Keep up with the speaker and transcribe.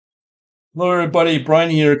Hello, everybody. Brian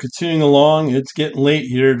here, continuing along. It's getting late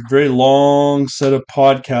here. Very long set of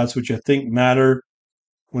podcasts, which I think matter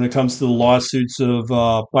when it comes to the lawsuits of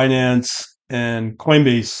Binance and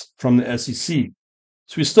Coinbase from the SEC.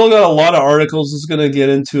 So we still got a lot of articles. This is going to get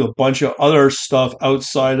into a bunch of other stuff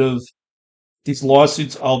outside of these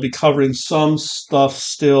lawsuits. I'll be covering some stuff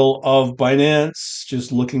still of Binance,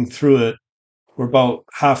 just looking through it. We're about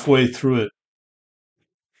halfway through it.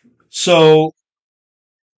 So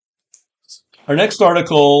our next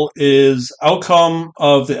article is outcome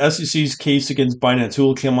of the SEC's case against Binance, who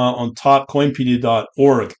will come out on top,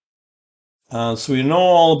 coinpedia.org. So we know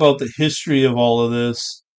all about the history of all of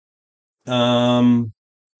this. Um,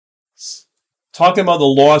 Talking about the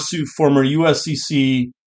lawsuit, former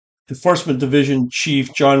USCC Enforcement Division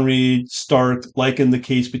Chief John Reed Stark likened the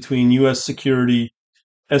case between U.S. Security,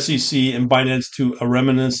 SEC, and Binance to a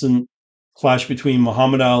reminiscent clash between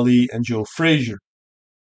Muhammad Ali and Joe Frazier.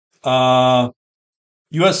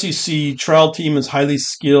 USCC trial team is highly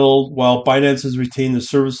skilled, while Binance has retained the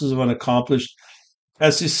services of an accomplished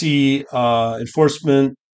SEC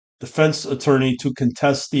enforcement defense attorney to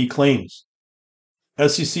contest the claims.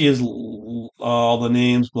 SEC is all the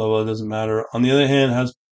names, blah, blah, doesn't matter. On the other hand,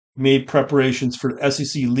 has made preparations for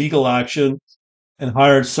SEC legal action and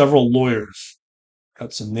hired several lawyers.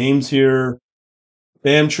 Got some names here.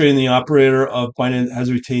 BAM Train, the operator of Binance,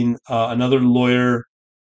 has retained another lawyer,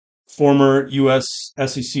 former U.S.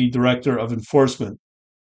 SEC Director of Enforcement.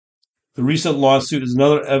 The recent lawsuit is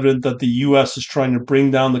another evidence that the U.S. is trying to bring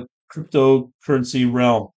down the cryptocurrency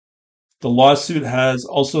realm. The lawsuit has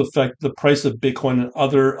also affected the price of Bitcoin and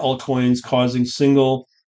other altcoins, causing single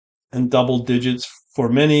and double digits for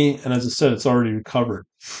many. And as I said, it's already recovered.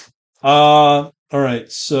 All right.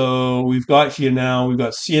 So we've got here now, we've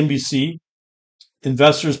got CNBC.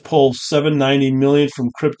 Investors pull 790 million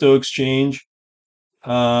from crypto exchange.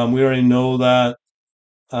 We already know that.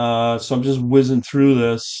 So I'm just whizzing through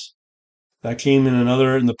this. That came in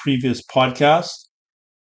the previous podcast.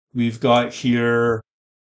 We've got here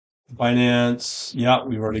Binance. Yeah,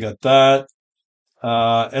 we've already got that.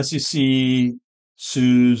 SEC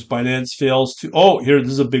sues Binance fails to. Oh, here,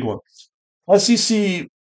 this is a big one. SEC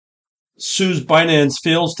sues Binance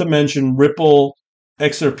fails to mention Ripple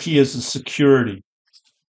XRP as a security.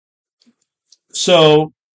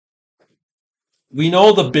 So we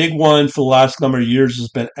know the big one for the last number of years has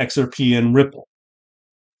been XRP and Ripple.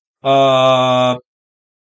 The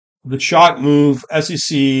shock move,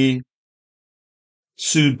 SEC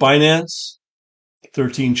sued Binance,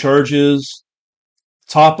 13 charges.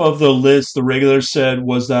 Top of the list, the regulator said,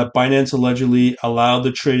 was that Binance allegedly allowed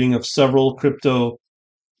the trading of several crypto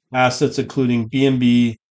assets, including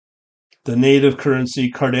BNB, the native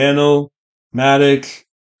currency Cardano, Matic,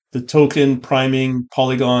 the token priming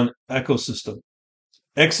Polygon ecosystem.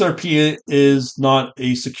 XRP is not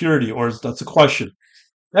a security, or that's a question.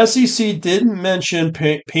 SEC didn't mention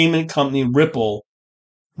payment company Ripple,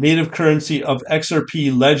 native currency of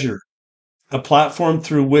XRP Ledger, a platform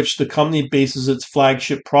through which the company bases its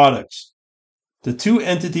flagship products. The two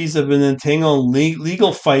entities have been entangled in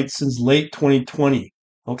legal fights since late 2020.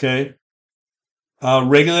 Okay.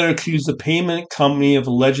 Regulator accused the payment company of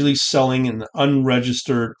allegedly selling an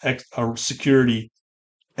unregistered security,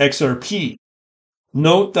 XRP.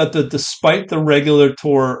 Note that despite the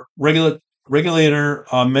regulator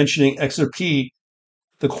mentioning XRP,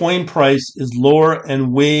 the coin price is lower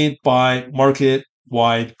and weighed by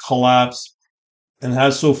market-wide collapse and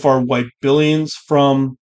has so far wiped billions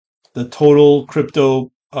from the total crypto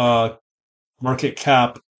market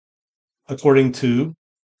cap, according to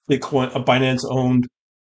Bitcoin, a Binance-owned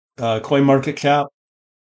coin market cap.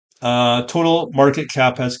 Total market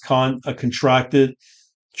cap has contracted.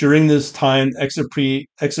 During this time,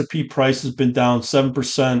 XRP price has been down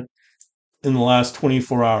 7% in the last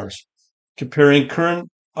 24 hours. Comparing current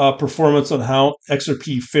performance on how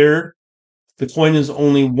XRP fared, the coin is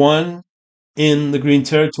only one in the green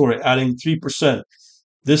territory, adding 3%.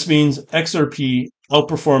 This means XRP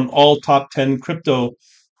outperformed all top 10 crypto,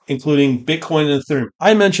 including Bitcoin and Ethereum.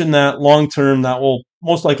 I mentioned that long term, that will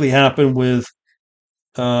most likely happen with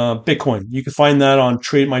Bitcoin. You can find that on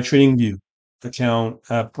my TradingView account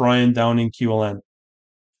at Brian Downing QLN.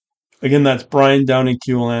 Again, that's Brian Downing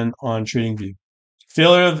QLN on TradingView.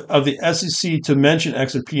 Failure of the SEC to mention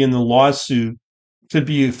XRP in the lawsuit could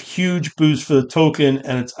be a huge boost for the token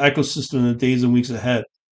and its ecosystem in the days and weeks ahead,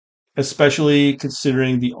 especially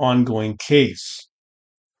considering the ongoing case.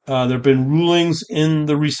 There have been rulings in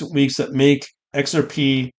the recent weeks that make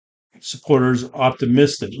XRP supporters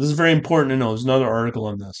optimistic. This is very important to know. There's another article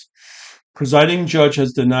on this. Presiding judge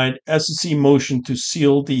has denied SEC motion to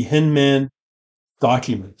seal the Hinman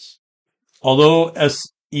documents. Although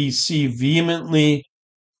SEC vehemently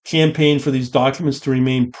campaigned for these documents to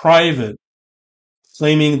remain private,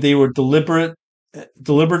 claiming they were deliberative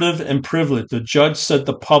and privileged, the judge said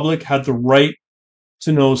the public had the right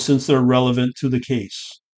to know since they're relevant to the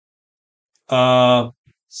case. Uh,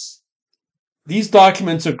 these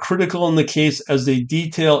documents are critical in the case as they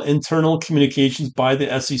detail internal communications by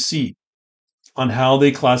the SEC on how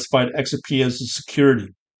they classified XRP as a security.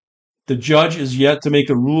 The judge is yet to make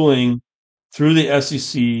a ruling through the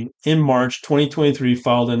SEC. In March 2023,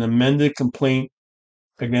 filed an amended complaint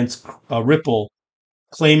against Ripple,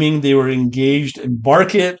 claiming they were engaged in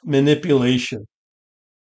market manipulation.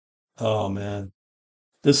 Oh man,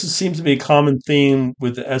 seems to be a common theme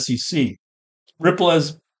with the SEC. Ripple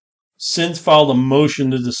has since filed a motion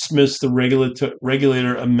to dismiss the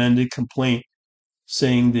regulator amended complaint,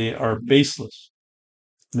 saying they are baseless,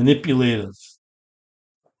 manipulative.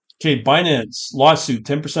 Okay, Binance lawsuit,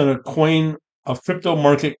 10% of crypto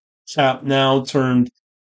market cap now turned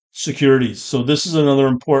securities. So this is another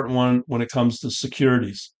important one when it comes to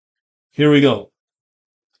securities. Here we go.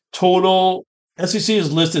 Total SEC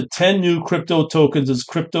has listed 10 new crypto tokens as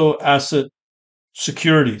crypto asset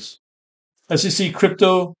securities. SEC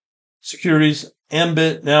crypto securities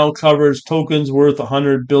Ambit now covers tokens worth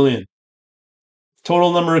 100 billion.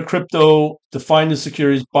 Total number of crypto defined as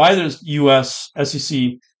securities by the US SEC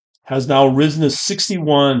has now risen to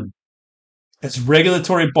 61. Its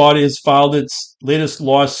regulatory body has filed its latest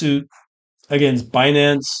lawsuit against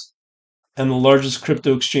Binance and the largest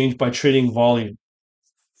crypto exchange by trading volume.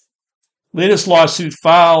 Latest lawsuit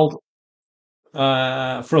filed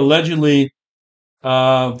for allegedly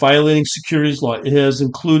violating securities law. It has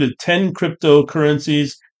included 10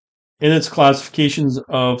 cryptocurrencies in its classifications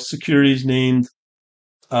of securities named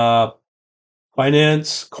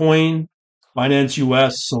Binance Coin, Binance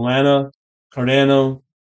US, Solana, Cardano,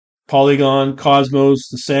 Polygon, Cosmos,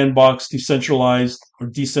 the Sandbox, Decentralized or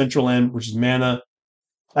Decentraland, which is Mana,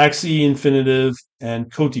 Axie Infinitive,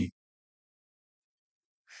 and Coty.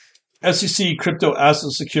 SEC crypto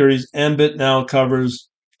asset securities Ambit now covers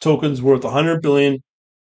tokens worth 100 billion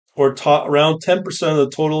or around 10% of the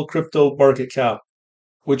total crypto market cap,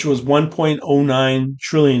 which was 1.09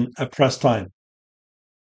 trillion at press time.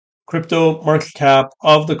 Crypto market cap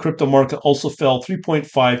of the crypto market also fell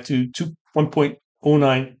 3.5 to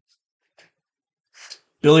 1.09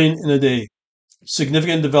 billion in a day.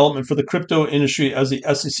 Significant development for the crypto industry as the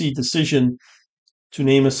SEC decision to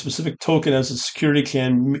name a specific token as a security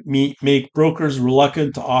can make brokers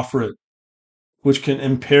reluctant to offer it, which can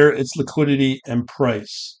impair its liquidity and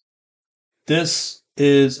price. This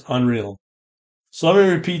is unreal. So let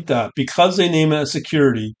me repeat that. Because they name it a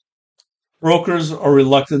security, brokers are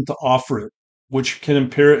reluctant to offer it, which can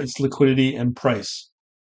impair its liquidity and price.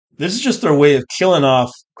 This is just their way of killing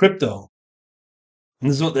off crypto. And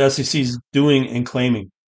this is what the SEC is doing and claiming.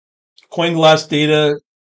 CoinGlass data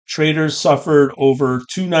traders suffered over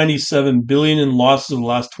 297 billion in losses in the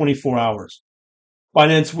last 24 hours.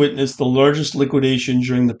 Binance witnessed the largest liquidation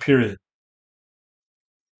during the period.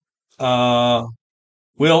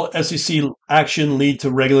 Will SEC action lead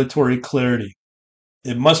to regulatory clarity?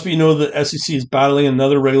 It must be noted that SEC is battling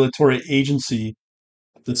another regulatory agency,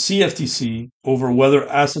 the CFTC, over whether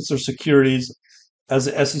assets are securities as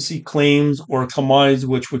the SEC claims or commodities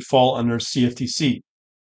which would fall under CFTC.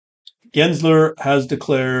 Gensler has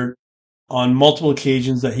declared on multiple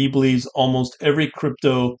occasions that he believes almost every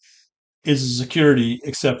crypto is a security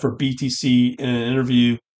except for BTC. In an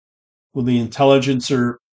interview with the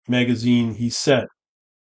Intelligencer magazine, he said.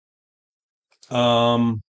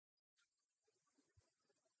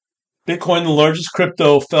 Bitcoin, the largest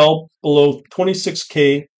crypto, fell below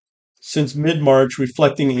 26K since mid-March,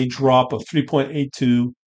 reflecting a drop of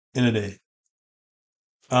 3.82 in a day.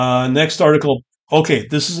 Next article. Okay,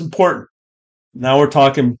 this is important. Now we're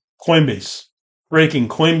talking Coinbase. Breaking: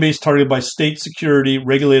 Coinbase targeted by state security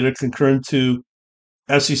regulator concurrent to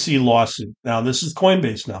SEC lawsuit. Now this is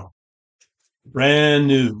Coinbase now. Brand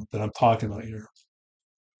new that I'm talking about here.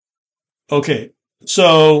 Okay,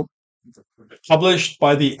 so published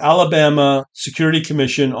by the Alabama Security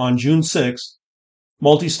Commission on June 6th,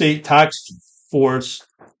 multi-state task force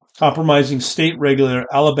compromising state regulator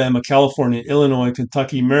Alabama, California, Illinois,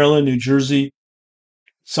 Kentucky, Maryland, New Jersey,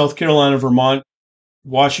 South Carolina, Vermont,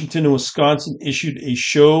 Washington, and Wisconsin issued a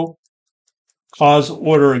show cause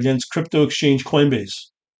order against crypto exchange Coinbase.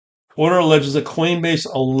 Order alleges that Coinbase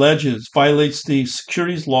violates the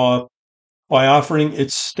securities law by offering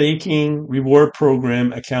its staking reward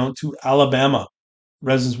program account to Alabama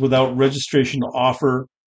residents without registration to offer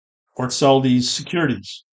or sell these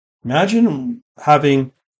securities. Imagine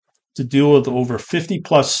having to deal with over 50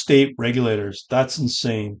 plus state regulators. That's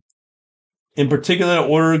insane. In particular, the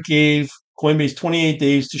order gave Coinbase 28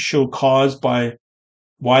 days to show cause by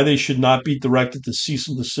why they should not be directed to cease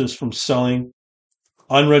and desist from selling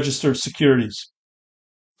unregistered securities.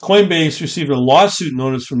 Coinbase received a lawsuit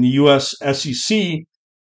notice from the US SEC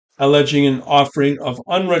alleging an offering of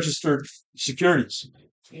unregistered securities.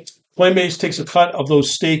 Coinbase takes a cut of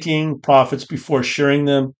those staking profits before sharing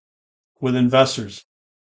them with investors.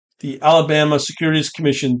 The Alabama Securities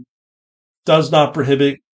Commission does not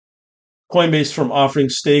prohibit Coinbase from offering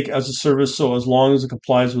stake as a service so as long as it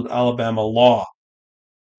complies with Alabama law.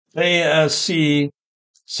 ASC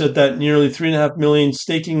said that nearly 3.5 million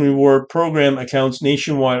staking reward program accounts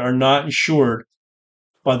nationwide are not insured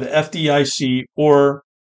by the FDIC or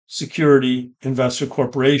Security Investor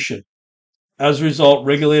Corporation. As a result,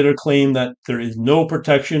 regulators claim that there is no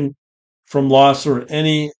protection from loss or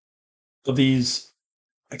any of these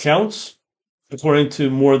accounts, according to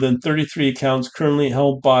more than 33 accounts currently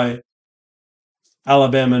held by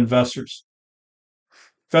Alabama investors.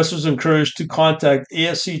 Investors are encouraged to contact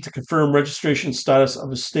ASC to confirm registration status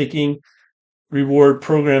of a staking reward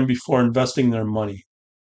program before investing their money.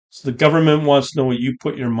 So the government wants to know what you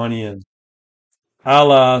put your money in, a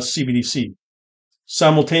la CBDC.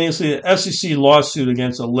 Simultaneously, the SEC lawsuit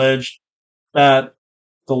against alleged that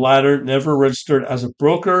the latter never registered as a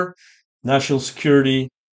broker, national security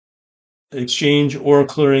exchange, or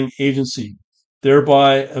clearing agency,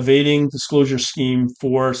 thereby evading disclosure scheme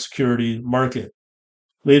for security market.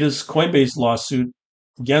 Latest Coinbase lawsuit,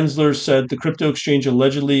 Gensler said the crypto exchange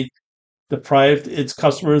allegedly deprived its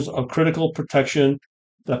customers of critical protection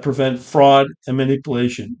that prevent fraud and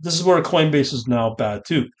manipulation. This is where Coinbase is now bad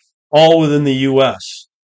too, all within the US.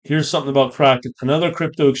 Here's something about Kraken. Another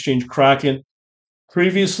crypto exchange, Kraken,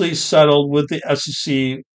 previously settled with the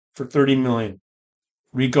SEC for $30 million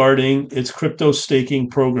regarding its crypto staking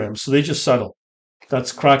program. So they just settled.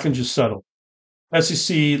 That's Kraken just settled.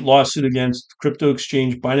 SEC lawsuit against crypto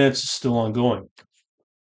exchange Binance is still ongoing.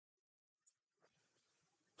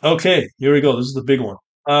 Okay, here we go. This is the big one.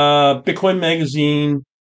 Bitcoin Magazine,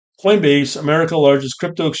 Coinbase, America's largest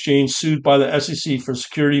crypto exchange, sued by the SEC for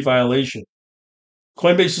security violation.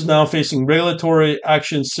 Coinbase is now facing regulatory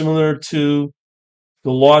action similar to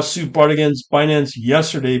the lawsuit brought against Binance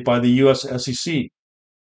yesterday by the US SEC.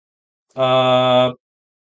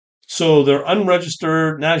 So they're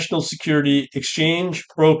unregistered national security exchange,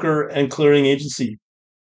 broker, and clearing agency.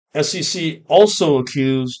 SEC also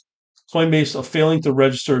accused Coinbase of failing to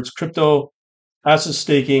register its crypto asset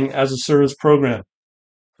staking as a service program.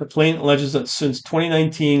 The complaint alleges that since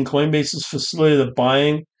 2019, Coinbase has facilitated the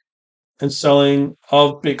buying and selling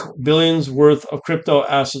of billions worth of crypto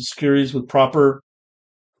asset securities with proper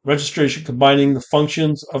registration, combining the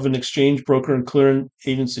functions of an exchange, broker, and clearing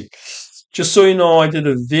agency. Just so you know, I did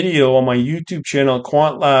a video on my YouTube channel,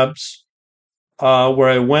 Quant Labs, where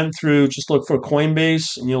I went through, just look for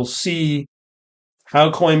Coinbase, and you'll see how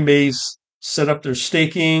Coinbase set up their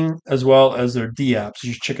staking as well as their DApps.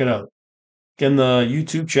 You should check it out. Again, the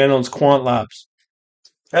YouTube channel is Quant Labs.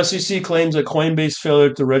 SEC claims that Coinbase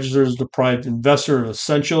failure to register has deprived investor of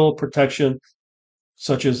essential protection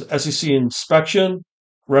such as SEC inspection,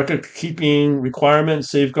 record-keeping requirement,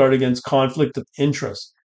 safeguard against conflict of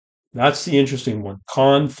interest. That's the interesting one,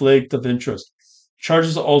 conflict of interest.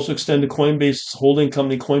 Charges also extend to Coinbase's holding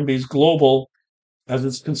company, Coinbase Global, as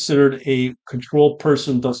it's considered a controlled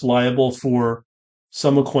person, thus liable for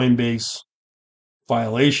some of Coinbase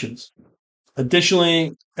violations.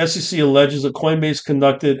 Additionally, SEC alleges that Coinbase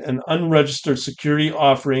conducted an unregistered security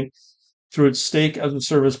offering through its stake as a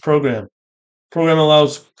service program. The program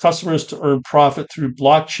allows customers to earn profit through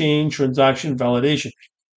blockchain transaction validation.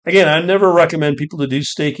 Again, I never recommend people to do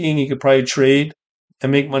staking. You could probably trade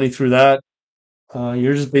and make money through that.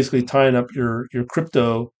 You're just basically tying up your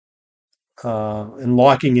crypto and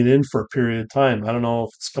locking it in for a period of time. I don't know if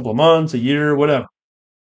it's a couple of months, a year, whatever.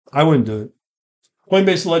 I wouldn't do it.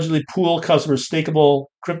 Coinbase allegedly pooled customers' stakeable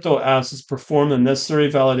crypto assets, performed the necessary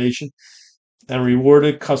validation, and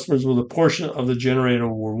rewarded customers with a portion of the generated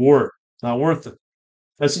reward. Not worth it.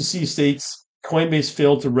 SEC states Coinbase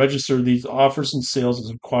failed to register these offers and sales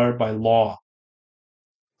as required by law.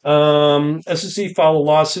 SEC filed a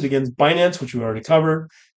lawsuit against Binance, which we already covered,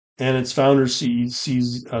 and its founder,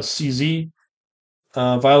 CZ,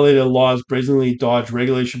 violated laws, brazenly dodged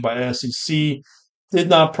regulation by SEC, did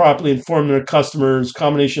not properly inform their customers.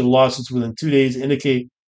 Combination of lawsuits within 2 days indicate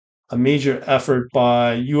a major effort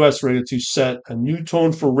by U.S. regulators to set a new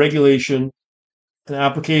tone for regulation and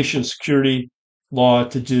application of security law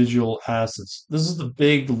to digital assets. This is the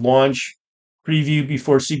big launch preview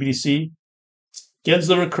before CBDC.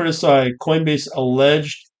 Gensler criticized Coinbase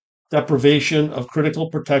alleged deprivation of critical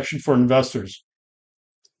protection for investors.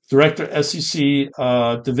 Director SEC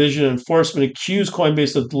Division Enforcement accused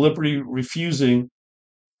Coinbase of deliberately refusing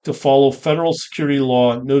to follow federal security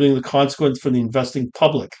law, noting the consequence for the investing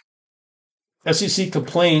public. SEC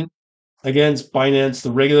complaint against Binance,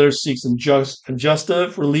 the regulator seeks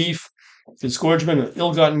injunctive relief, disgorgement of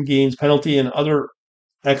ill-gotten gains penalty, and other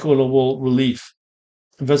equitable relief.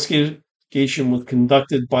 Investigation was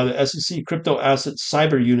conducted by the SEC Crypto Asset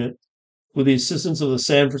Cyber Unit with the assistance of the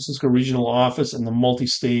San Francisco Regional Office and the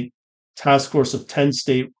multi-state task force of 10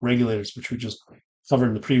 state regulators, which we just covered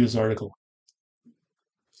in the previous article.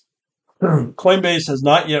 Coinbase has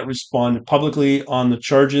not yet responded publicly on the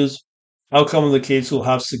charges. Outcome of the case will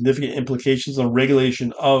have significant implications on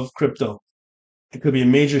regulation of crypto. It could be a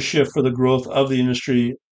major shift for the growth of the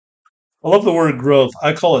industry. I love the word growth.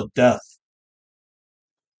 I call it death.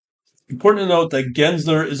 Important to note that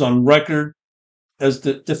Gensler is on record as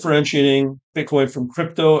differentiating Bitcoin from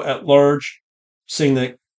crypto at large, saying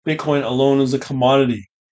that Bitcoin alone is a commodity.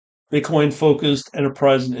 Bitcoin-focused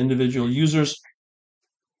enterprise and individual users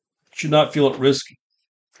should not feel at risk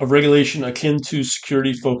of regulation akin to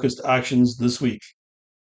security-focused actions this week.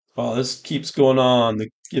 Wow, this keeps going on. The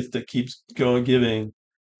gift that keeps going giving.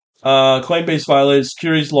 Coinbase violated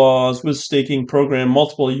securities laws with staking program.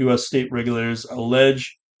 Multiple U.S. state regulators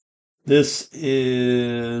allege. This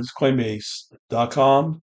is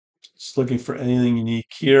Coinbase.com. Just looking for anything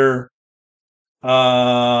unique here.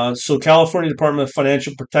 So California Department of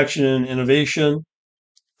Financial Protection and Innovation,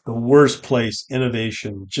 the worst place,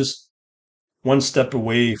 innovation, just one step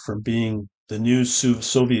away from being the new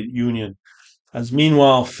Soviet Union, has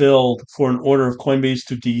meanwhile filed for an order of Coinbase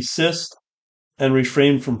to desist and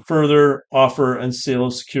refrain from further offer and sale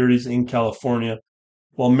of securities in California,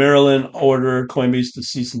 while Maryland ordered Coinbase to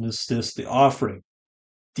cease and desist the offering.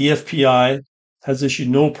 DFPI has issued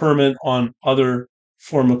no permit on other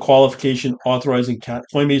form of qualification authorizing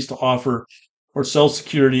Coinbase to offer or sell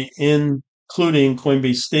security, including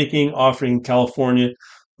Coinbase staking offering in California,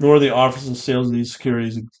 nor the offers and sales of these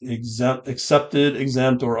securities accepted,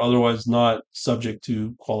 exempt, or otherwise not subject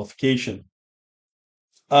to qualification.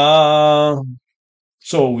 So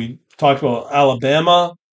we talked about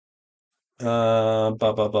Alabama.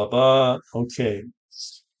 Okay.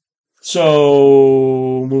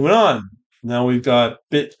 So moving on. Now we've got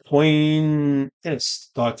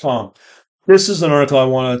bitcoinist.com. This is an article I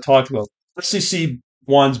want to talk about. SEC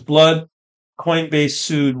wants blood. Coinbase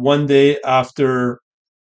sued one day after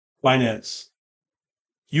Binance.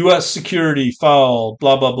 U.S. security filed,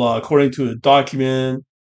 blah, blah, blah, according to a document,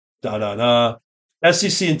 da, da, da.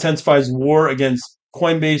 SEC intensifies war against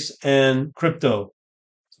Coinbase and crypto.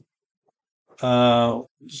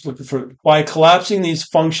 Just looking for by collapsing these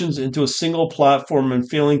functions into a single platform and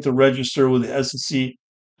failing to register with the SEC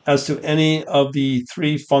as to any of the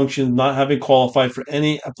three functions not having qualified for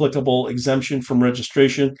any applicable exemption from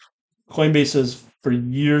registration. Coinbase has for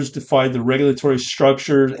years defied the regulatory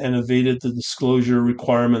structure and evaded the disclosure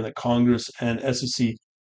requirement that Congress and SEC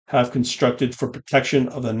have constructed for protection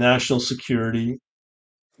of the national security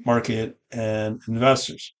market and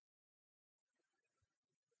investors.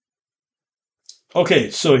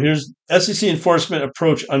 Okay, so here's SEC enforcement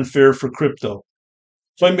approach unfair for crypto.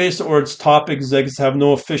 Coinbase or its top executives have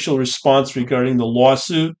no official response regarding the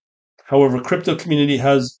lawsuit. However, crypto community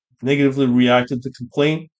has negatively reacted to the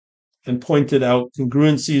complaint and pointed out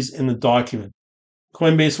congruencies in the document.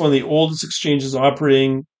 Coinbase, one of the oldest exchanges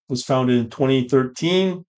operating, was founded in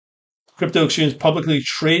 2013. Crypto exchange publicly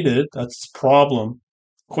traded, that's the problem.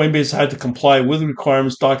 Coinbase had to comply with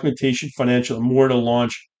requirements, documentation, financial, and more to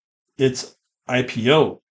launch its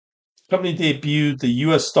IPO. The company debuted the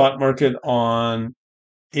U.S. stock market on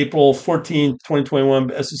April 14, 2021.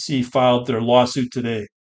 The SEC filed their lawsuit today.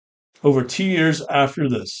 Over 2 years after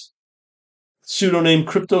this, pseudonym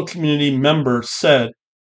crypto community member said,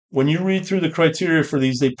 when you read through the criteria for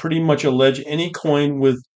these, they pretty much allege any coin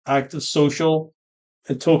with active social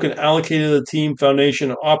and token allocated to the team,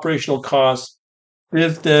 foundation, operational costs,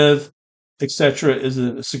 dev, etc. is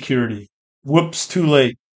a security. Whoops, too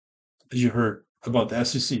late, as you heard about the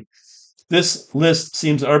SEC. This list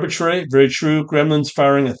seems arbitrary, very true. Gremlins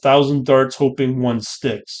firing 1,000 darts hoping one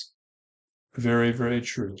sticks. Very, very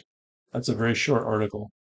true. That's a very short article.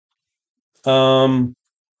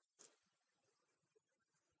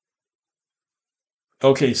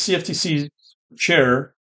 Okay, CFTC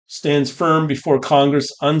chair stands firm before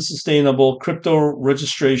Congress. Unsustainable crypto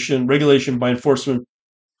registration regulation by enforcement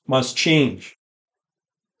must change.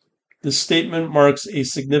 This statement marks a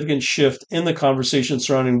significant shift in the conversation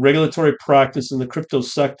surrounding regulatory practice in the crypto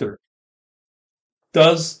sector.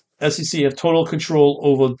 Does SEC have total control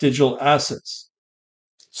over digital assets?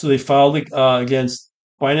 So they filed against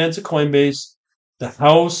Binance and Coinbase. The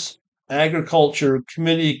House Agriculture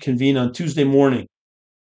Committee convened on Tuesday morning.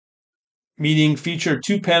 Meeting featured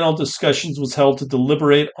two-panel discussions was held to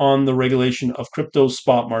deliberate on the regulation of crypto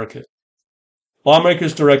spot market.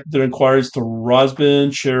 Lawmakers directed their inquiries to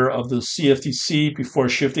Rosbin, chair of the CFTC, before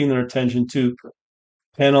shifting their attention to a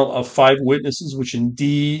panel of 5 witnesses, which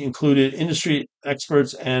indeed included industry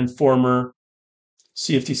experts and former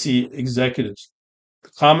CFTC executives. The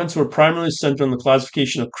comments were primarily centered on the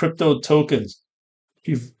classification of crypto tokens,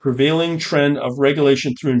 the prevailing trend of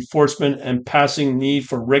regulation through enforcement, and passing need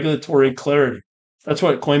for regulatory clarity. That's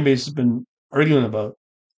what Coinbase has been arguing about.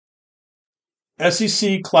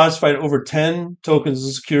 SEC classified over 10 tokens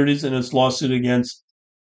as securities in its lawsuit against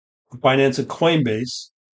Binance and Coinbase.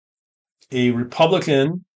 A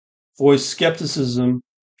Republican voiced skepticism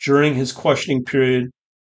during his questioning period,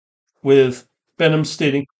 with Benham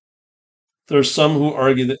stating, "There are some who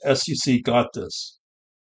argue that SEC got this."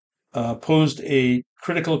 Posed a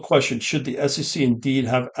critical question: should the SEC indeed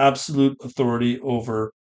have absolute authority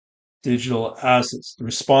over digital assets? The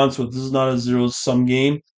response was, "This is not a zero-sum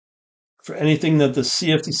game. For anything that the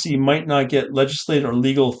CFTC might not get legislative or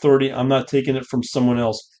legal authority, I'm not taking it from someone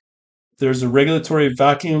else. There's a regulatory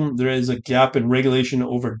vacuum. There is a gap in regulation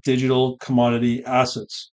over digital commodity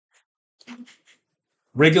assets.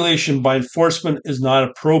 Regulation by enforcement is not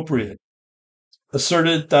appropriate."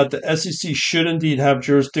 Asserted that the SEC should indeed have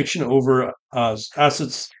jurisdiction over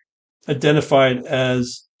assets identified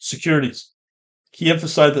as securities. He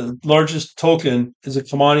emphasized that the largest token is a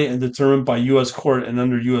commodity and determined by U.S. court and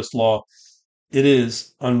under U.S. law. It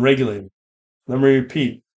is unregulated. Let me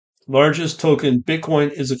repeat. Largest token,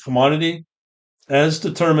 Bitcoin, is a commodity as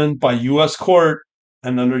determined by U.S. court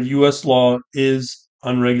and under U.S. law, is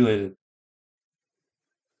unregulated.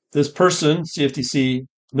 This person, CFTC,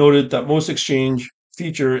 noted that most exchanges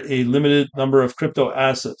feature a limited number of crypto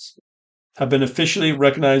assets, have been officially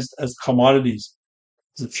recognized as commodities.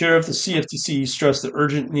 The chair of the CFTC stressed the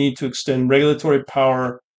urgent need to extend regulatory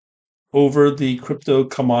power over the crypto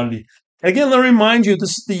commodity. Again, let me remind you,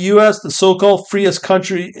 this is the U.S., the so-called freest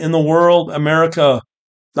country in the world, America,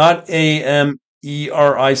 not America.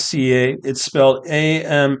 It's spelled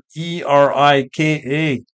Amerika.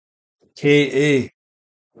 Ka.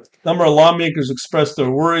 Number of lawmakers expressed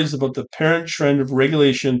their worries about the apparent trend of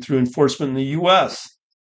regulation through enforcement in the U.S.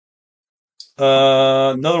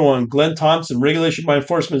 Another one, Glenn Thompson: regulation by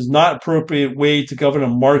enforcement is not an appropriate way to govern a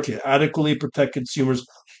market, adequately protect consumers,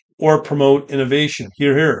 or promote innovation.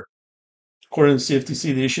 Hear, hear. According to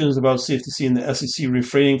CFTC, the issue is about CFTC and the SEC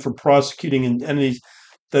refraining from prosecuting entities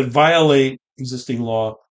that violate existing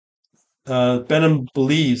law. Benham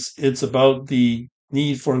believes it's about the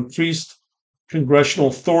need for increased congressional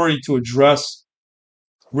authority to address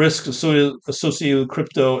risks associated with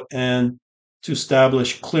crypto and to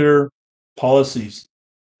establish clear policies.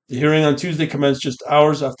 The hearing on Tuesday commenced just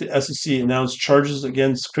hours after the SEC announced charges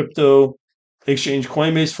against crypto exchange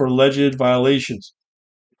Coinbase for alleged violations.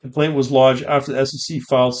 The complaint was lodged after the SEC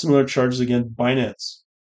filed similar charges against Binance.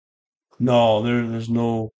 No, there's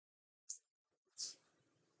no.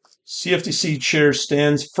 CFTC chair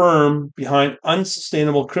stands firm behind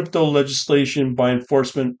unsustainable crypto legislation by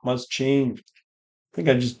enforcement must change. I think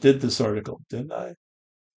I just did this article, didn't I?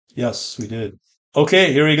 Yes, we did.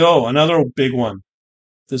 Okay, here we go. Another big one.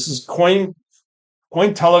 This is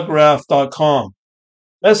Cointelegraph.com.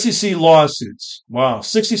 SEC lawsuits. Wow.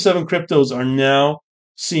 67 cryptos are now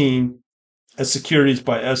seen as securities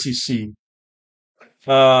by SEC.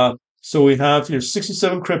 So we have here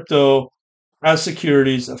 67 crypto as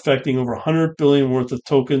securities affecting over 100 billion worth of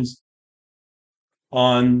tokens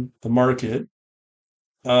on the market.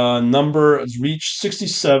 Number has reached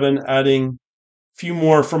 67, adding a few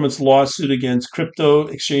more from its lawsuit against crypto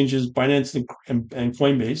exchanges Binance and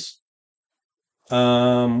Coinbase.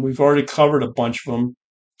 We've already covered a bunch of them.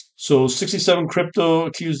 So 67 crypto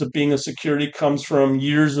accused of being a security comes from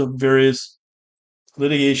years of various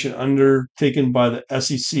litigation undertaken by the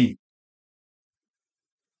SEC.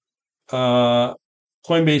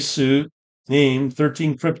 Coinbase suit named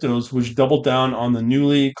 13 cryptos, which doubled down on the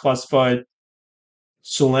newly classified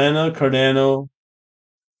Solana, Cardano,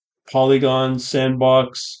 Polygon,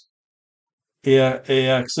 Sandbox,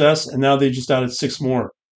 AXS, and now they just added 6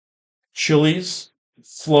 more. Chiliz,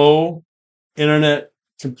 Flow, Internet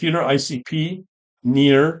Computer, ICP,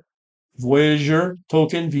 Near, Voyager,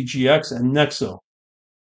 Token, VGX, and Nexo.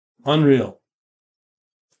 Unreal.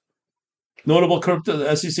 Notable crypto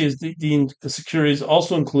the SEC has deemed securities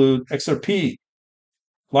also include XRP,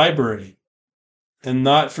 Library, and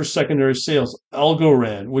not for secondary sales.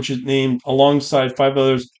 Algorand, which is named alongside five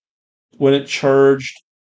others when it charged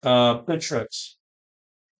Bittrex.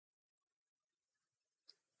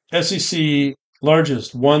 SEC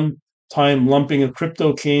largest one-time lumping of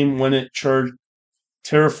crypto came when it charged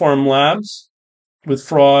Terraform Labs with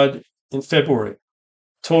fraud in February.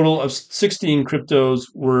 Total of 16 cryptos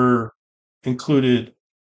were included.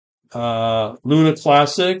 Luna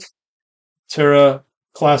Classic, Terra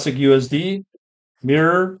Classic USD,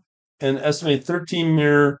 Mirror, and estimated 13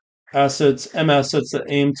 Mirror assets, M assets that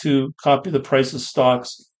aim to copy the price of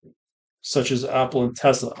stocks such as Apple and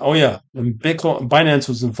Tesla. Oh yeah, and Bitcoin, Binance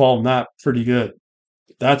was involved in that pretty good.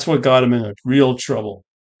 That's what got him in real trouble.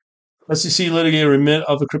 SEC litigated remit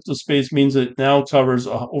of the crypto space means it now covers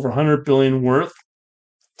over 100 billion worth,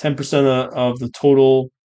 10% of the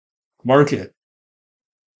total market.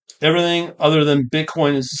 Everything other than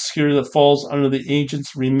Bitcoin is a security that falls under the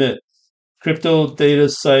agent's remit. Crypto data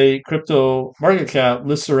site, crypto market cap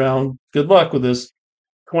lists around, good luck with this,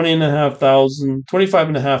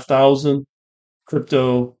 25,500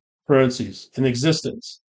 cryptocurrencies in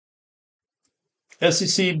existence.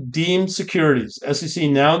 SEC deemed securities. SEC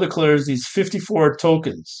now declares these 54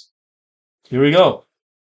 tokens. Here we go.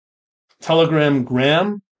 Telegram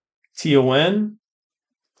Gram, TON,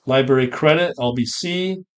 Library Credit,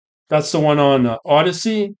 LBC. That's the one on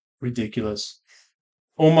Odyssey. Ridiculous.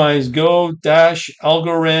 Omi's Go, Dash,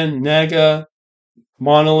 Algorand, Naga,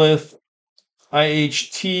 Monolith,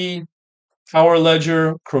 IHT, Power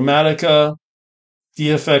Ledger, Chromatica,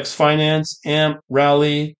 DFX Finance, AMP,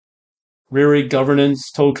 Rally, Rary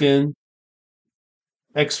Governance Token,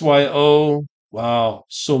 XYO. Wow,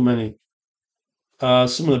 so many.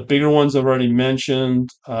 Some of the bigger ones I've already mentioned.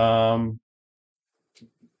 Terra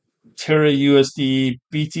USD,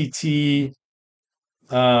 BTT,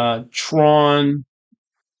 Tron.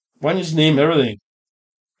 Why don't you just name everything?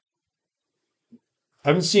 I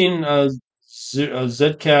haven't seen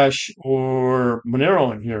Zcash or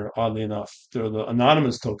Monero in here, oddly enough. They're the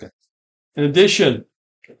anonymous token. In addition,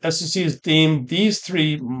 SEC has deemed these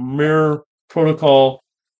three mirror protocol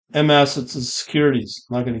M assets as securities.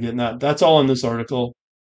 I'm not going to get in that. That's all in this article.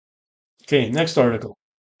 Okay, next article.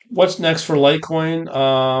 What's next for Litecoin?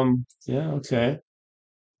 Yeah, okay.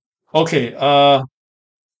 Okay,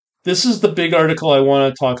 this is the big article I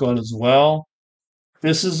want to talk about as well.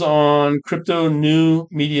 This is on Crypto New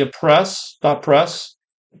Media Press. Unelected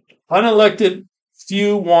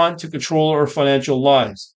few want to control our financial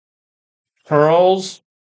lives. Charles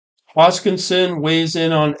Hoskinson weighs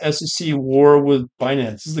in on SEC war with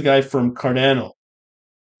Binance. This is the guy from Cardano.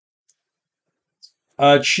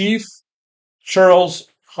 Chief Charles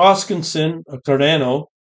Hoskinson of Cardano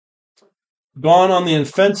gone on the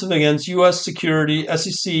offensive against U.S. security,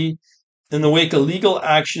 SEC, in the wake of legal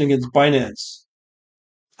action against Binance.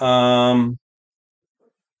 Okay,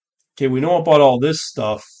 we know about all this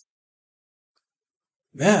stuff.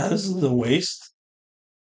 Man, this is a waste.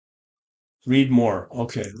 Read more.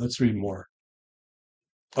 Okay, let's read more.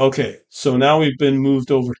 Okay, so now we've been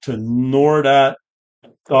moved over to Nordat.app.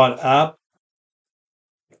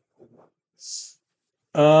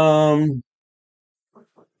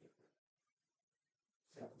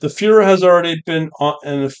 The furor has already been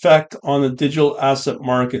an effect on the digital asset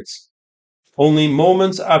markets. Only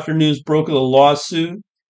moments after news broke of the lawsuit,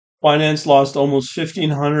 Binance lost almost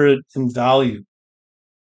 1,500 in value.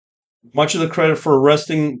 Much of the credit for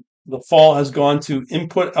arresting the fall has gone to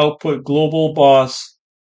input-output global boss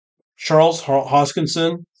Charles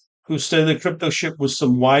Hoskinson, who stated the crypto ship with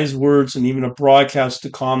some wise words and even a broadcast to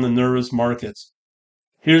calm the nervous markets.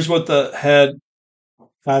 Here's what the head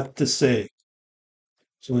had to say.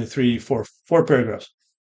 It's only four paragraphs.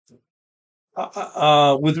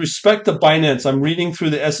 With respect to Binance, I'm reading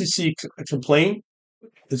through the SEC complaint.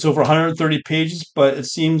 It's over 130 pages, but it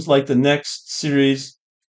seems like the next series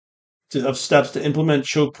of steps to implement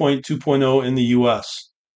Choke Point 2.0 in the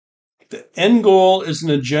U.S. The end goal is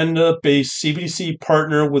an agenda-based CBDC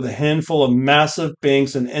partner with a handful of massive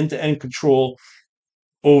banks and end-to-end control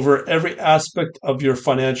over every aspect of your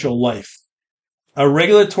financial life. A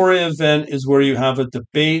regulatory event is where you have a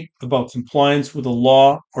debate about compliance with the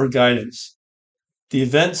law or guidance. The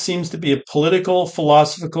event seems to be a political,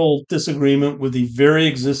 philosophical disagreement with the very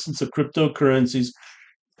existence of cryptocurrencies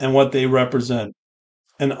and what they represent.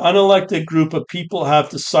 An unelected group of people have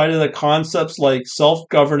decided that concepts like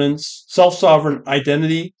self-governance, self-sovereign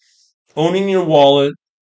identity, owning your wallet,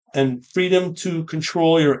 and freedom to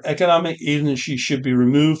control your economic agency should be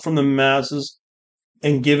removed from the masses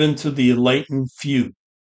and given to the enlightened few.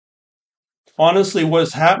 Honestly, what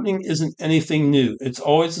is happening isn't anything new. It's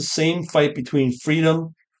always the same fight between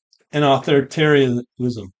freedom and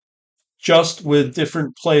authoritarianism, just with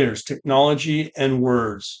different players, technology, and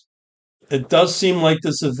words. It does seem like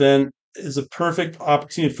this event is a perfect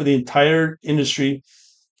opportunity for the entire industry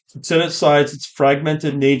to set aside its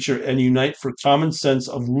fragmented nature and unite for common sense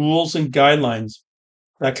of rules and guidelines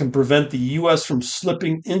that can prevent the US from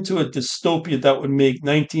slipping into a dystopia that would make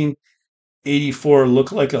 1984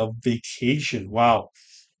 look like a vacation. Wow.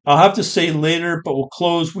 I'll have to say later, but we'll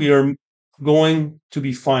close. We are going to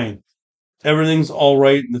be fine. Everything's all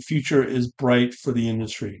right, and the future is bright for the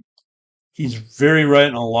industry. He's very right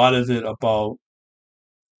in a lot of it about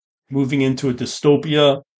moving into a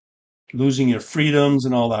dystopia, losing your freedoms,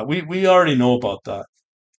 and all that. We already know about that.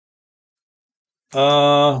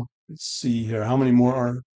 Let's see here. How many more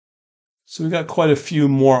are? So we got quite a few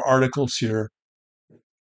more articles here.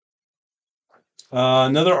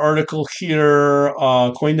 Another article here,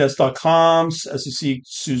 Coindesk.com, SEC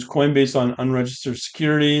sues Coinbase on unregistered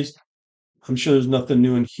securities. I'm sure there's nothing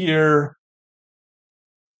new in here.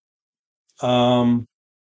 Um,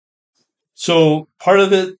 so part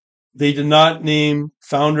of it, they did not name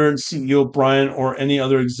founder and CEO Brian or any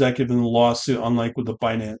other executive in the lawsuit, unlike with the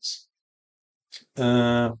Binance.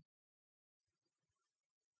 Uh,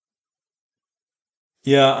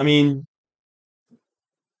 yeah, I mean,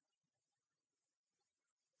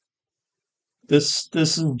 this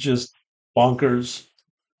is just bonkers.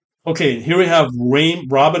 Okay, here we have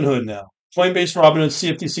Robinhood now. Coinbase Robinhood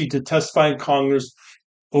CFTC to testify in Congress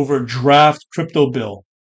over draft crypto bill.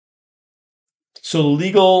 So the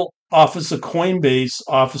legal office of Coinbase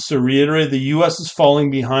officer reiterated the U.S. is falling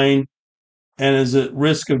behind and is at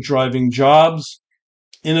risk of driving jobs,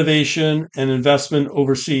 innovation, and investment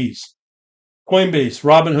overseas. Coinbase,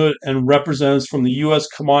 Robinhood, and representatives from the U.S.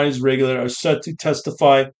 commodities regulator are set to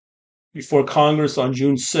testify before Congress on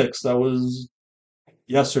June 6th. That was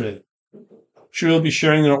yesterday. Sure, will be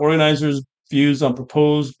sharing their organizers' views on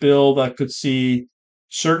proposed bill that could see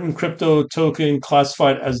certain crypto token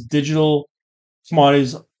classified as digital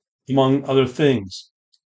commodities, among other things.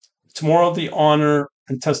 Tomorrow, the honor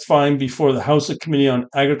and testifying before the House Committee on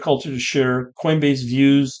Agriculture to share Coinbase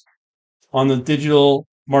views on the digital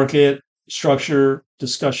market structure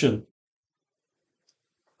discussion.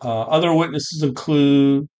 Other witnesses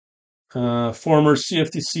include former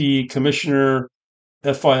CFTC Commissioner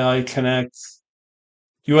FII Connect.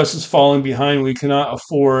 U.S. is falling behind. We cannot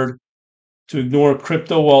afford to ignore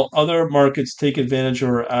crypto while other markets take advantage of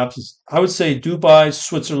our absence. I would say Dubai,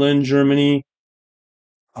 Switzerland, Germany.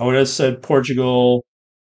 I would have said Portugal,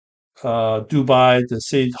 Dubai, to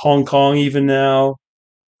say Hong Kong even now.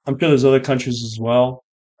 I'm sure there's other countries as well.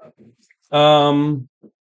 Um,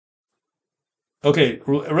 okay,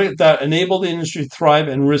 that enable the industry to thrive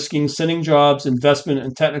and risking sending jobs, investment,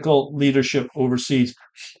 and technical leadership overseas.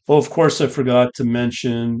 Well, of course, I forgot to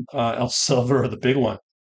mention El Salvador, the big one.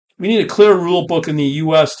 We need a clear rule book in the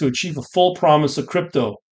U.S. to achieve a full promise of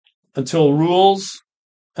crypto. Until rules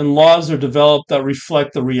and laws are developed that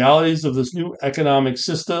reflect the realities of this new economic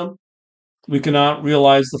system, we cannot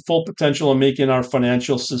realize the full potential of making our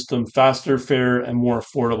financial system faster, fairer, and more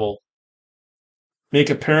affordable.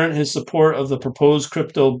 Make apparent his support of the proposed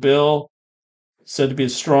crypto bill, said to be a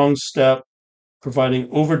strong step, providing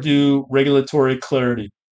overdue regulatory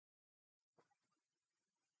clarity.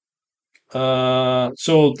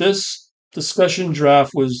 So this discussion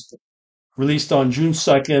draft was released on June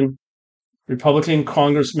 2nd. Republican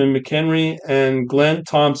Congressman McHenry and Glenn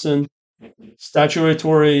Thompson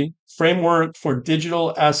statutory framework for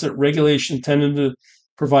digital asset regulation intended to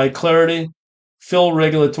provide clarity, fill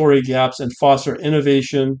regulatory gaps, and foster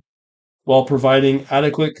innovation while providing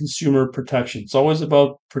adequate consumer protection. It's always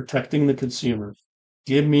about protecting the consumer.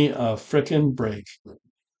 Give me a frickin' break.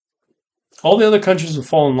 All the other countries will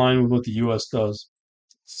fall in line with what the U.S. does.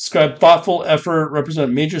 Describe thoughtful effort, represent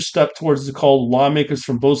a major step towards the call of lawmakers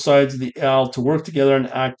from both sides of the aisle to work together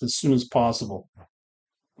and act as soon as possible.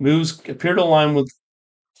 Moves appear to align with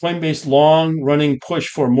Coinbase's long-running push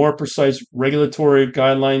for a more precise regulatory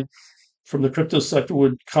guideline from the crypto sector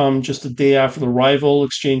would come just a day after the rival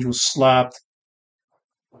exchange was slapped.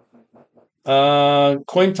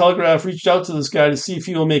 Cointelegraph reached out to this guy to see if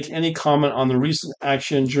he will make any comment on the recent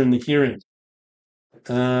action during the hearing.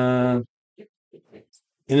 In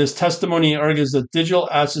his testimony, he argues that digital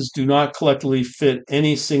assets do not collectively fit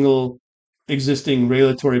any single existing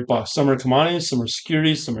regulatory box. Some are commodities, some are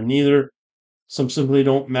securities, some are neither. Some simply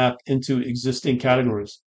don't map into existing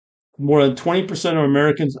categories. More than 20% of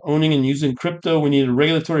Americans owning and using crypto. We need a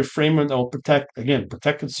regulatory framework that will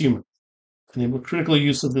protect consumers, enable critical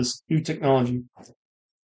use of this new technology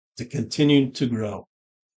to continue to grow.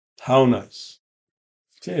 How nice.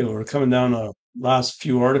 Okay, well, we're coming down last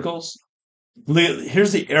few articles.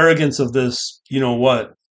 Here's the arrogance of this. You know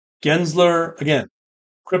what? Gensler, again,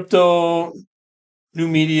 crypto, new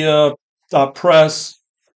media, press.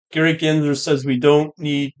 Gary Gensler says we don't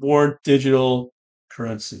need more digital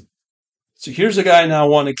currency. So here's a guy now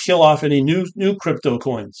wanting to kill off any new crypto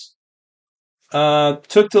coins. Took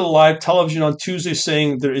to the live television on Tuesday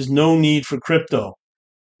saying there is no need for crypto.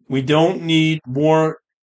 We don't need more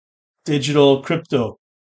digital crypto.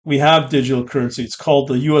 We have digital currency. It's called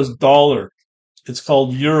the US dollar. It's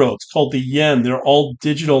called euro. It's called the yen. They're all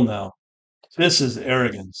digital now. This is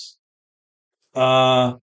arrogance.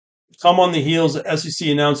 Uh, come on the heels of SEC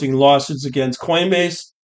announcing lawsuits against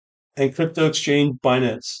Coinbase and crypto exchange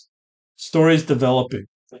Binance. Stories developing.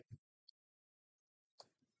 Let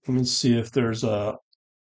me see if there's a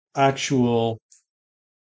actual.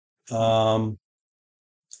 Um,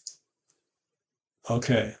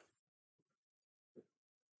 okay.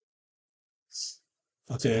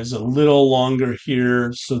 Okay, there's a little longer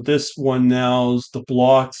here. So this one now is the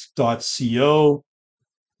blocks.co.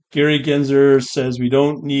 Gary Gensler says we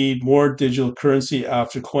don't need more digital currency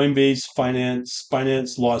after Coinbase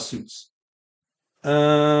finance lawsuits.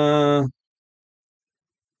 All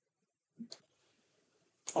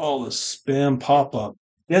the spam pop up.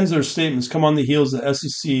 Gensler's statements come on the heels of the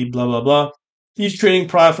SEC, blah, blah, blah. These trading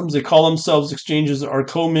platforms, they call themselves exchanges, are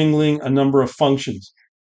commingling a number of functions.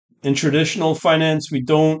 In traditional finance, we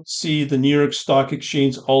don't see the New York Stock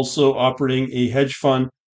Exchange also operating a hedge fund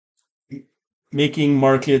making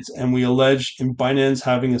markets, and we allege in Binance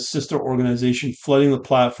having a sister organization flooding the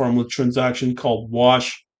platform with transaction called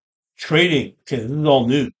wash trading. Okay, this is all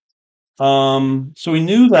new. So we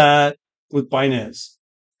knew that with Binance.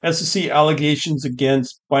 SEC allegations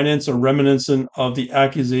against Binance are reminiscent of the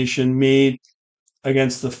accusation made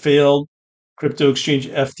against the failed crypto exchange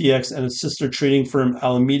FTX and its sister trading firm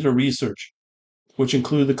Alameda Research, which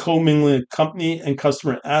include the commingling of company and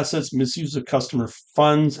customer assets, misuse of customer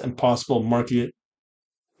funds, and possible market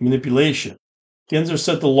manipulation. Gensler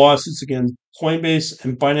said the lawsuits against Coinbase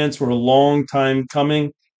and Binance were a long time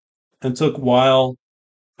coming and took a while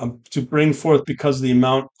to bring forth because of the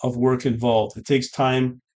amount of work involved. It takes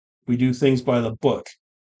time. We do things by the book.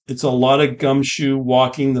 It's a lot of gumshoe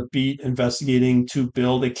walking the beat, investigating to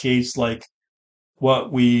build a case like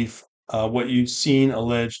what you've seen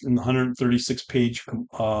alleged in the 136-page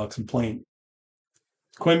complaint.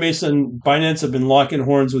 Coinbase and Binance have been locking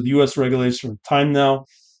horns with U.S. regulators for time now.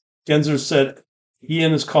 Gensler said he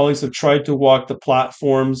and his colleagues have tried to walk the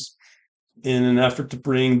platforms in an effort to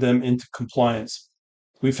bring them into compliance.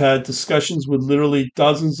 We've had discussions with literally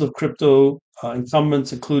dozens of crypto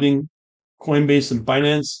incumbents, including Coinbase and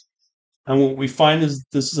Binance. And what we find is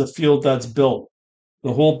this is a field that's built.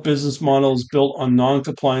 The whole business model is built on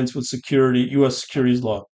non-compliance with U.S. securities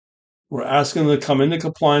law. We're asking them to come into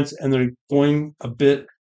compliance, and they're going a bit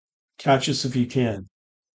catch us if you can.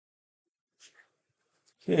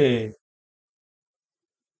 Okay.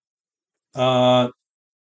 Uh,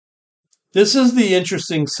 this is the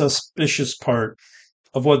interesting, suspicious part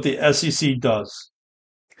of what the SEC does.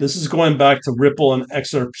 This is going back to Ripple and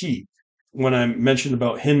XRP when I mentioned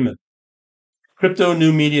about Hinman.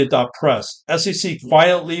 CryptoNewMedia.press. SEC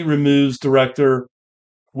quietly removes director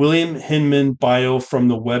William Hinman bio from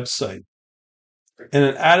the website. And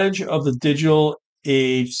an adage of the digital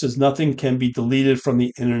age says nothing can be deleted from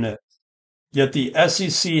the internet. Yet the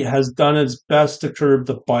SEC has done its best to curb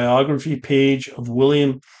the biography page of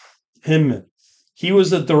William Hinman. He was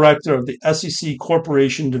the director of the SEC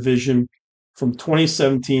Corporation Division from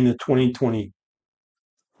 2017 to 2020.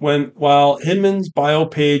 While Hinman's bio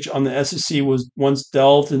page on the SEC was once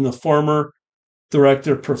delved in the former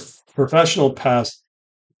director professional past,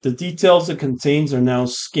 the details it contains are now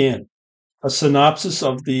scanned. A synopsis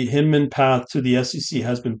of the Hinman path to the SEC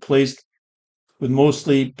has been placed with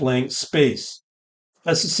mostly blank space.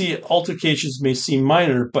 SEC altercations may seem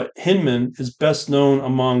minor, but Hinman is best known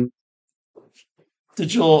among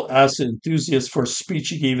digital asset enthusiasts for a speech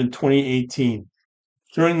he gave in 2018.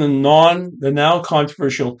 During the now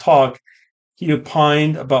controversial talk, he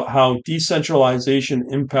opined about how decentralization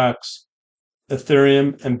impacts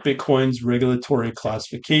Ethereum and Bitcoin's regulatory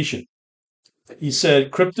classification. He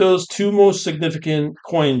said crypto's two most significant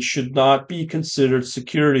coins should not be considered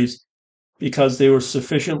securities because they were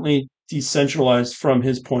sufficiently decentralized from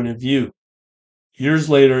his point of view. Years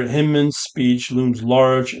later, Hinman's speech looms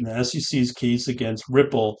large in the SEC's case against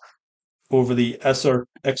Ripple over the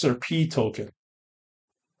XRP token.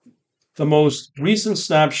 The most recent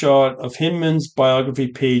snapshot of Hinman's biography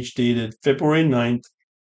page dated February 9th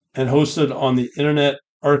and hosted on the Internet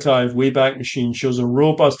Archive Wayback Machine shows a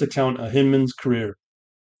robust account of Hinman's career.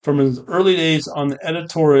 From his early days on the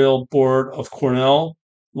editorial board of Cornell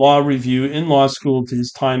Law Review in law school to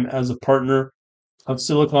his time as a partner of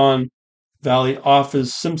Silicon Valley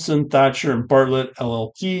office Simpson, Thacher, and Bartlett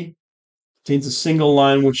LLP, contains a single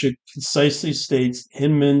line which it concisely states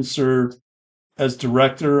Hinman served as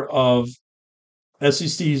director of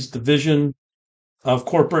SEC's Division of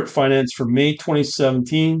Corporate Finance from May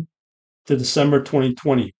 2017 to December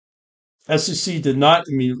 2020. SEC did not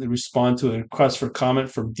immediately respond to a request for comment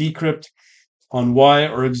from Decrypt on why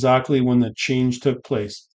or exactly when the change took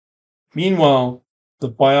place. Meanwhile, the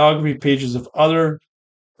biography pages of other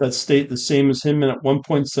that state the same as Hinman at one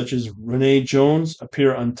point, such as Renee Jones,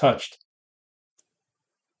 appear untouched.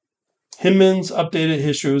 Hinman's updated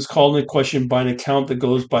history was called into question by an account that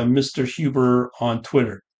goes by Mr. Huber on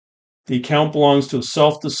Twitter. The account belongs to a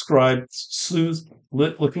self-described sleuth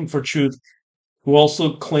looking for truth who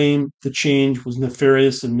also claimed the change was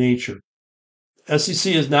nefarious in nature.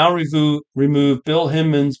 SEC has now removed Bill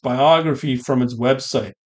Hinman's biography from its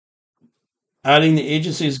website, adding the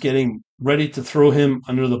agency is getting ready to throw him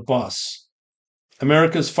under the bus.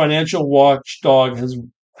 America's financial watchdog has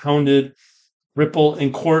hounded Ripple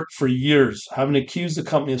in court for years, having accused the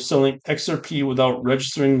company of selling XRP without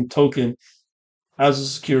registering the token as a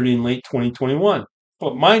security in late 2021.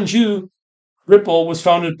 But mind you, Ripple was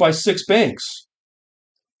founded by 6 banks.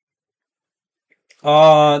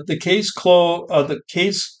 The case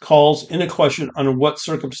calls into question under what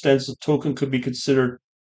circumstances a token could be considered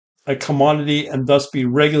a commodity and thus be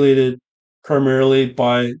regulated primarily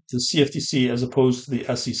by the CFTC as opposed to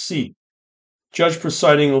the SEC. Judge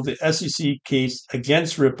presiding over the SEC case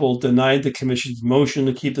against Ripple denied the commission's motion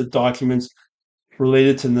to keep the documents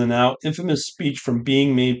related to the now infamous speech from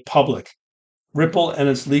being made public. Ripple and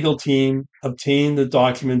its legal team obtained the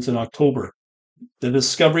documents in October. The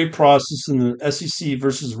discovery process in the SEC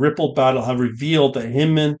versus Ripple battle have revealed that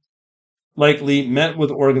Hinman likely met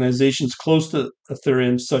with organizations close to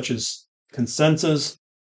Ethereum, such as Consensus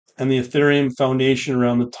and the Ethereum Foundation,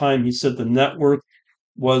 around the time he said the network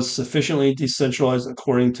was sufficiently decentralized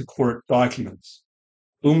according to court documents.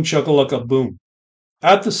 Boom chakalaka boom.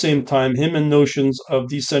 At the same time, Hinman notions of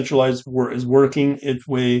decentralized is working its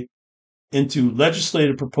way into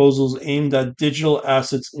legislative proposals aimed at digital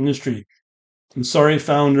assets industry. Messari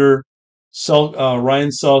founder Ryan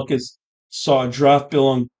Selkis saw a draft bill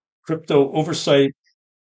on crypto oversight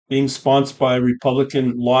being sponsored by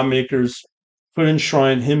Republican lawmakers could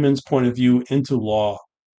enshrine Hinman's point of view into law.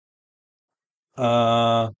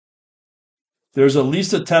 There's a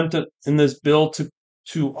least attempt in this bill to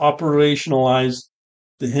operationalize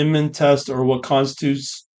the Hinman test, or what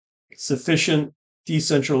constitutes sufficient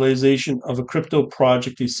decentralization of a crypto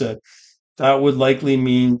project, he said. That would likely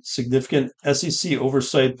mean significant SEC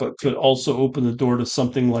oversight, but could also open the door to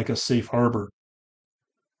something like a safe harbor.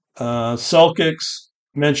 Selkirk's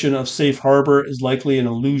mention of safe harbor is likely an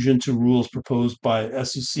allusion to rules proposed by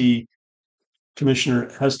SEC Commissioner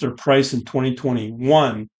Hester Price in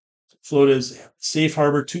 2021, floated as Safe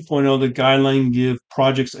Harbor 2.0. The guideline give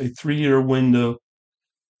projects a 3-year window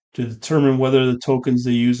to determine whether the tokens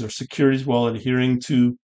they use are securities while adhering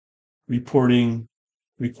to reporting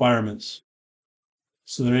requirements.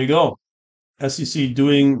 So there you go. SEC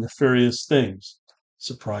doing nefarious things.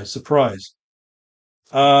 Surprise, surprise.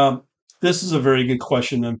 This is a very good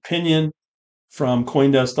question. An opinion from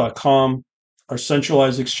Coindesk.com. Are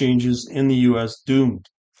centralized exchanges in the U.S. doomed?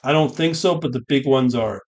 I don't think so, but the big ones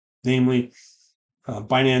are, namely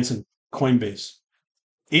Binance and Coinbase.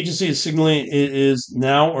 Agency is signaling it is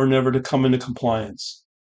now or never to come into compliance.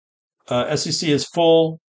 SEC is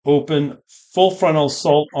full frontal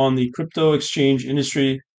assault on the crypto exchange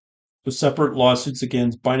industry with separate lawsuits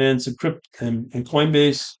against Binance and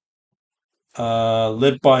Coinbase,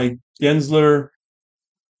 led by Gensler,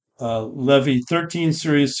 levy 13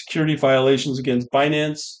 serious security violations against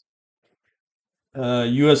Binance,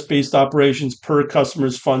 U.S.-based operations per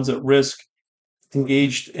customers' funds at risk,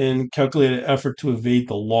 engaged in calculated effort to evade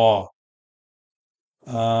the law.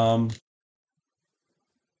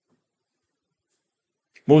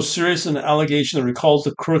 Most serious an allegation that recalls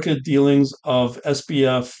the crooked dealings of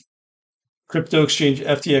SBF, crypto exchange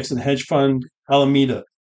FTX, and hedge fund Alameda.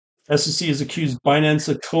 SEC has accused Binance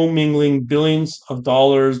of commingling billions of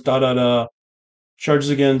dollars, Charges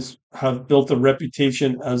against have built a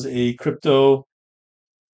reputation as a crypto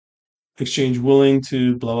exchange willing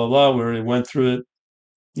to blah, blah, blah. We already went through it.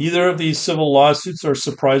 Neither of these civil lawsuits are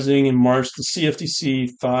surprising. In March, the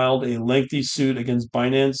CFTC filed a lengthy suit against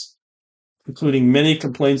Binance, including many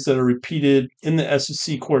complaints that are repeated in the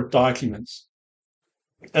SEC court documents.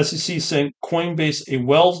 SEC sent Coinbase a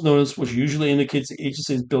Wells notice, which usually indicates the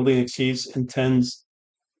agency is building a case intends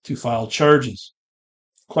to file charges.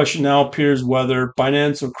 Question now appears whether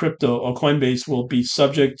Binance or crypto or Coinbase will be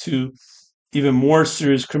subject to even more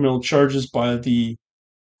serious criminal charges by the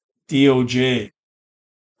DOJ.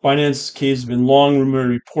 Binance's case has been long rumored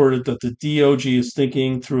and reported that the DOJ is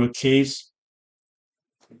thinking through a case,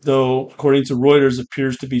 though, according to Reuters,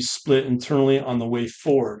 appears to be split internally on the way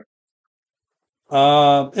forward.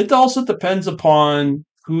 It also depends upon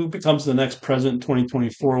who becomes the next president in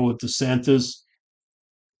 2024, with DeSantis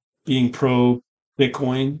being pro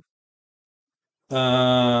Bitcoin.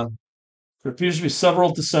 There appears to be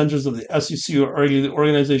several dissenters of the SEC who argue the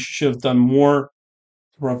organization should have done more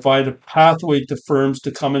to provide a pathway to firms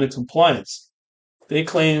to come into compliance. They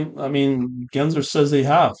claim, Gensler says they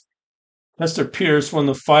have. Hester Pierce, one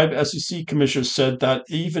of the 5 SEC commissioners, said that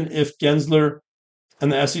even if Gensler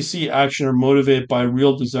and the SEC action are motivated by a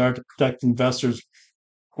real desire to protect investors,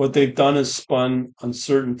 what they've done is spun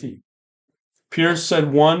uncertainty. Pierce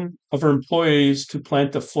said one of her employees to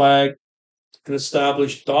plant a flag and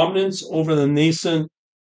establish dominance over the nascent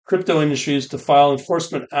crypto industries to file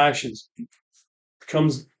enforcement actions.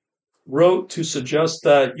 Comes wrote to suggest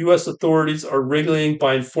that U.S. authorities are regulating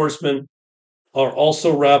by enforcement are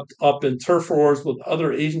also wrapped up in turf wars with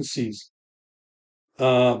other agencies.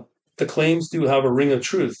 The claims do have a ring of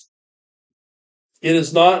truth. It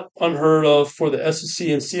is not unheard of for the SEC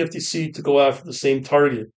and CFTC to go after the same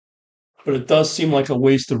target, but it does seem like a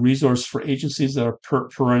waste of resources for agencies that are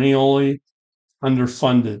perennially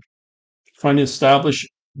underfunded. Trying to establish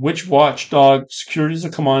which watchdog, securities or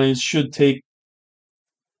commodities, should take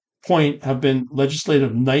point have been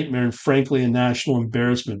legislative nightmare and frankly a national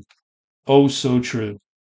embarrassment. Oh, so true.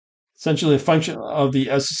 Essentially, a function of the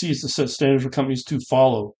SEC is to set standards for companies to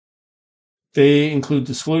follow. They include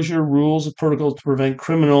disclosure, rules, and protocols to prevent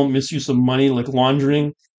criminal misuse of money like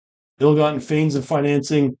laundering, ill-gotten gains, and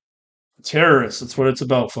financing terrorists. That's what it's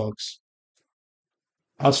about, folks.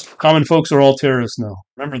 Us common folks are all terrorists now.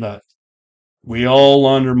 Remember that. We all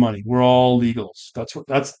launder money. We're all legals.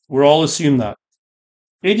 We're all assume that.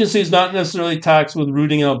 Agency is not necessarily taxed with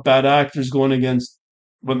rooting out bad actors going against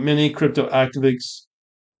what many crypto activists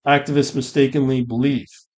mistakenly believe.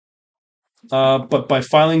 But by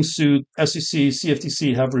filing suit, SEC,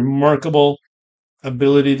 CFTC have remarkable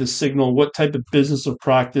ability to signal what type of business or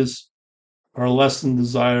practice are less than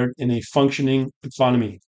desired in a functioning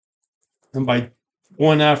economy. And by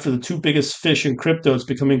going after the 2 biggest fish in crypto, it's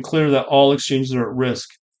becoming clear that all exchanges are at risk.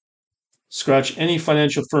 Scratch any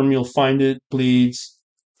financial firm, you'll find it bleeds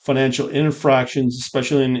financial infractions,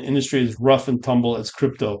 especially in an industry as rough and tumble as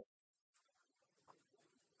crypto.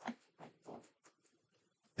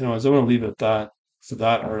 Anyways, I'm going to leave it at that for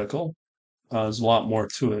that article. There's a lot more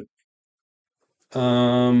to it.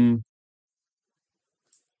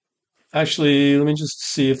 Actually, let me just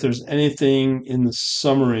see if there's anything in the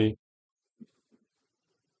summary.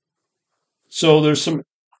 So there's some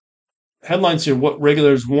headlines here. What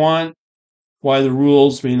regulators want, why the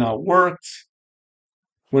rules may not work,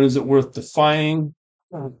 when is it worth defying?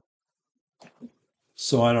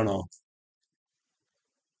 So I don't know.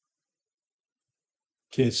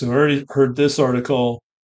 Okay, so I already heard this article.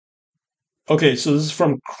 Okay, so this is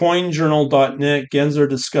from coinjournal.net. Gensler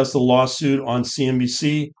discussed the lawsuit on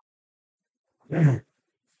CNBC.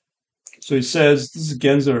 So he says, this is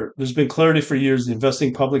Gensler. There's been clarity for years. The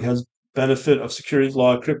investing public has benefit of securities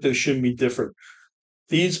law. Crypto shouldn't be different.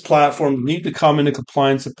 These platforms need to come into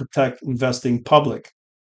compliance to protect investing public.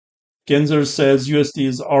 Gensler says USD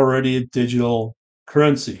is already a digital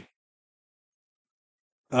currency.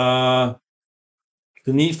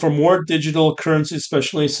 The need for more digital currency,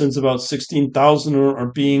 especially since about 16,000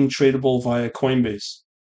 are being tradable via Coinbase.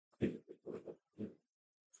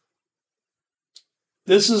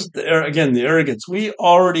 This is, the arrogance. We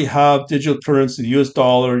already have digital currency, the US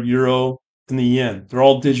dollar, euro, and the yen. They're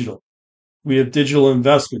all digital. We have digital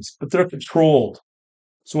investments, but they're controlled.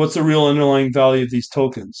 So what's the real underlying value of these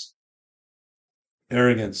tokens?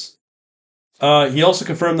 Arrogance. He also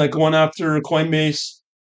confirmed that going after Coinbase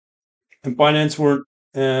and Binance weren't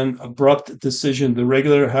an abrupt decision. The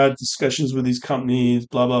regulator had discussions with these companies,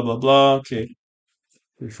 blah, blah, blah, blah. Okay,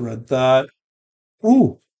 we've read that.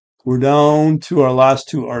 Ooh, we're down to our last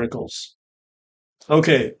 2 articles.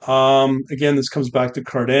 Okay, again, this comes back to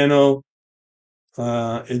Cardano.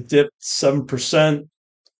 It dipped 7%.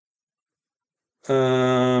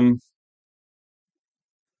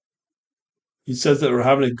 He says that we're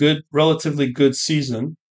having a relatively good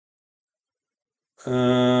season.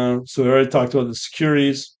 So we already talked about the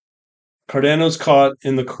securities. Cardano's caught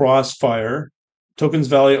in the crossfire. Tokens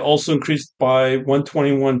value also increased by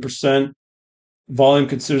 121%. Volume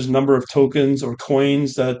considers number of tokens or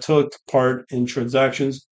coins that took part in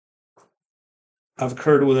transactions. have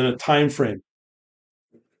occurred within a time frame.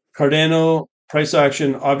 Cardano price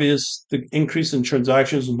action, obvious. The increase in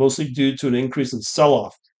transactions was mostly due to an increase in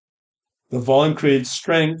sell-off. The volume created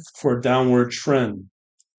strength for a downward trend.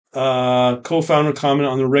 Co-founder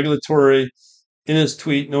commented on the regulatory in his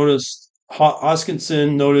tweet. Noticed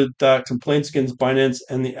Hoskinson noted that complaints against Binance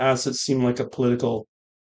and the assets seem like a political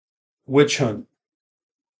witch hunt.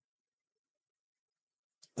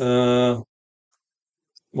 While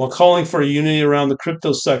calling for a unity around the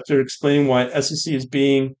crypto sector, explaining why SEC is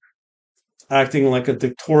acting like a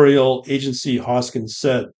dictatorial agency, Hoskins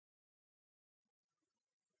said.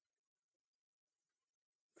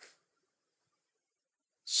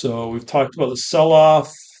 So we've talked about the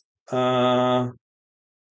sell-off.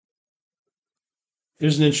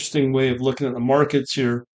 Here's an interesting way of looking at the markets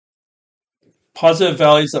here. Positive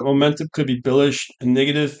values that momentum could be bullish and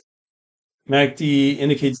negative. MACD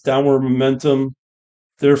indicates downward momentum.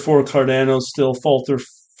 Therefore, Cardano still falter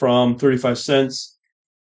from 35 cents.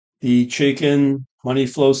 The Chaikin money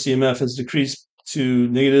flow CMF has decreased to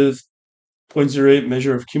negative 0.08,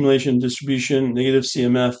 measure of accumulation and distribution, negative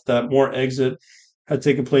CMF, that more exit had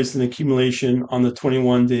taken place than accumulation on the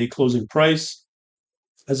 21-day closing price.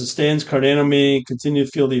 As it stands, Cardano may continue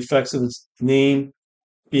to feel the effects of its name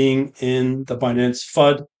being in the Binance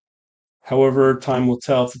FUD. However, time will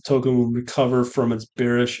tell if the token will recover from its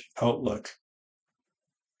bearish outlook.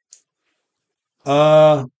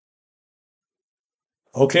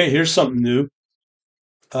 Okay, here's something new.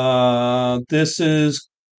 This is,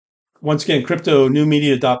 once again, crypto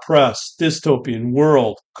newmedia.press. Dystopian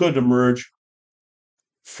world could emerge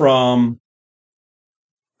from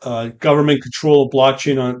government control of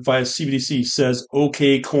blockchain via CBDC, says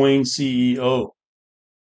OKCoin CEO.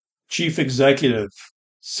 Chief executive,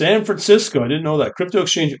 San Francisco. I didn't know that. Crypto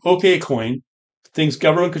exchange OKCoin thinks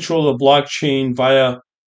government control of blockchain via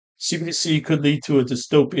CBDC could lead to a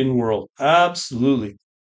dystopian world. Absolutely.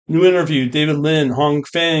 New interview. David Lin, Hong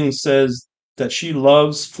Fang says that she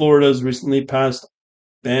loves Florida's recently passed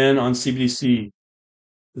ban on CBDC.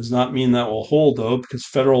 Does not mean that will hold, though, because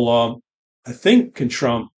federal law, I think, can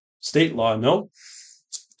trump state law. No.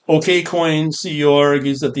 OKCoin CEO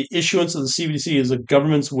argues that the issuance of the CBDC is a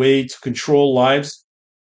government's way to control lives,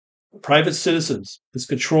 private citizens. It's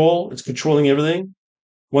control. It's controlling everything.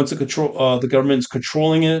 Once the government's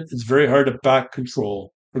controlling it, it's very hard to back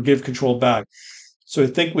control or give control back. So I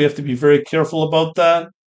think we have to be very careful about that.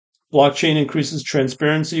 Blockchain increases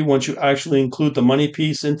transparency. Once you actually include the money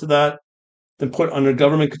piece into that, then put under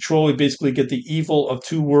government control, we basically get the evil of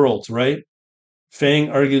two worlds, right? Fang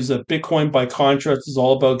argues that Bitcoin, by contrast, is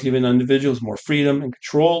all about giving individuals more freedom and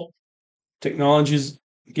control. Technology is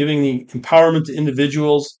giving the empowerment to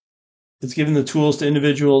individuals. It's giving the tools to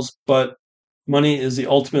individuals, but money is the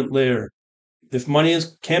ultimate layer. If money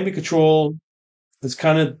can be controlled, it's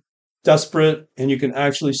kind of desperate, and you can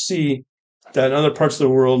actually see that in other parts of the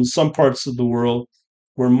world, in some parts of the world,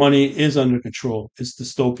 where money is under control, it's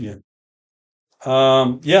dystopian.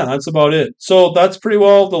 Yeah, that's about it. So that's pretty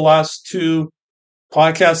well the last two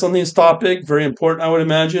podcasts on this topic. Very important, I would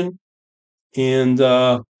imagine. And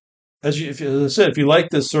as I said, if you like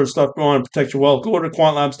this sort of stuff, you want to protect your wealth, go to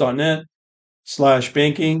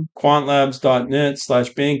quantlabs.net/banking,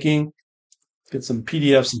 quantlabs.net/banking. Get some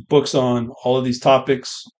PDFs and books on all of these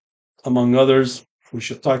topics, among others. We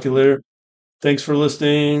shall talk to you later. Thanks for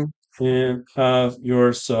listening, and have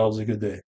yourselves a good day.